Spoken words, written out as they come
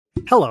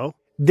Hello,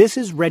 this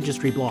is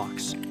Registry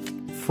Blocks.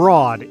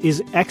 Fraud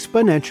is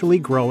exponentially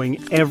growing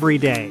every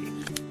day.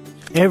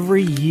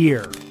 Every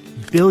year,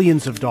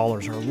 billions of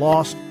dollars are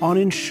lost on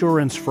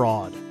insurance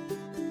fraud.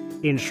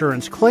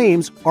 Insurance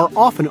claims are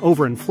often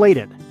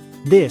overinflated.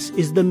 This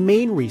is the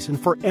main reason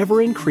for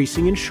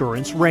ever-increasing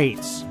insurance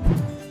rates.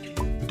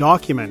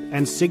 Document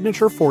and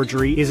signature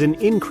forgery is an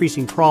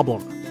increasing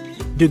problem.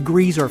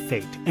 Degrees are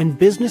faked and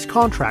business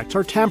contracts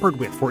are tampered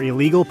with for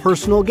illegal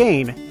personal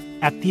gain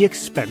at the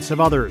expense of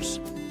others.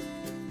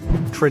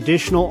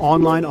 Traditional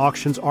online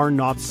auctions are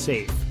not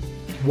safe.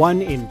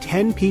 1 in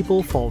 10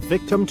 people fall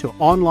victim to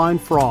online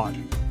fraud.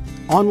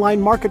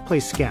 Online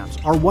marketplace scams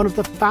are one of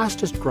the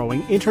fastest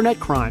growing internet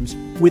crimes,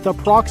 with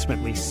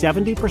approximately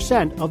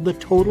 70% of the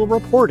total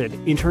reported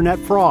internet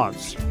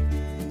frauds.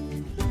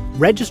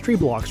 Registry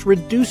Blocks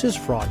reduces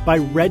fraud by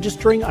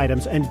registering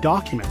items and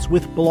documents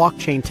with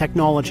blockchain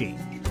technology.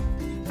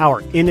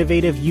 Our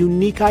innovative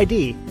unique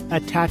ID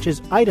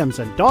attaches items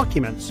and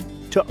documents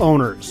to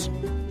owners.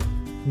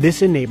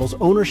 This enables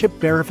ownership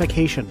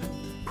verification,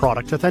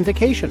 product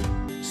authentication,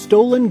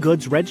 stolen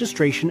goods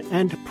registration,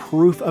 and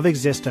proof of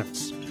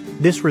existence.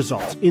 This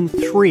results in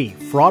 3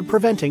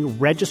 fraud-preventing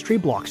Registry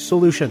Blocks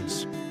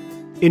solutions.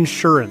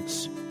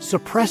 Insurance,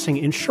 suppressing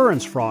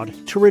insurance fraud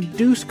to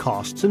reduce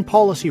costs and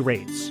policy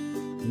rates.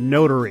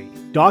 Notary,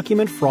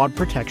 document fraud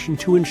protection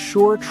to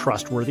ensure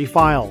trustworthy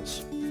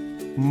files.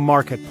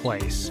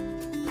 Marketplace,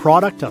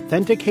 product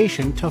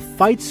authentication to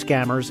fight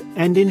scammers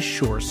and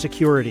ensure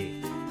security.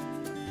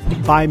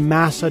 By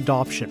mass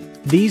adoption,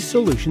 these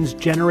solutions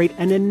generate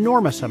an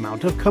enormous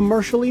amount of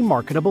commercially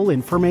marketable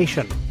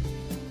information.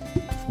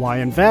 Why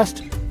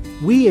invest?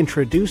 We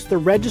introduced the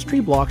Registry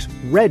Blocks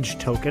REG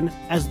token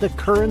as the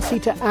currency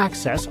to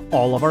access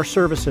all of our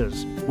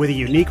services. With a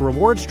unique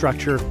reward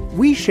structure,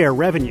 we share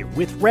revenue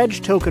with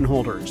REG token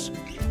holders.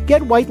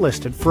 Get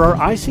whitelisted for our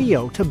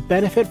ICO to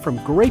benefit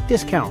from great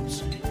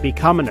discounts.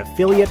 Become an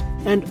affiliate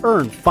and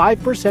earn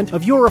 5%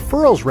 of your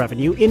referrals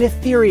revenue in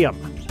Ethereum.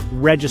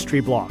 Registry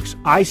Blocks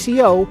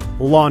ICO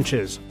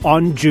launches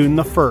on June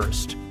the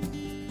 1st.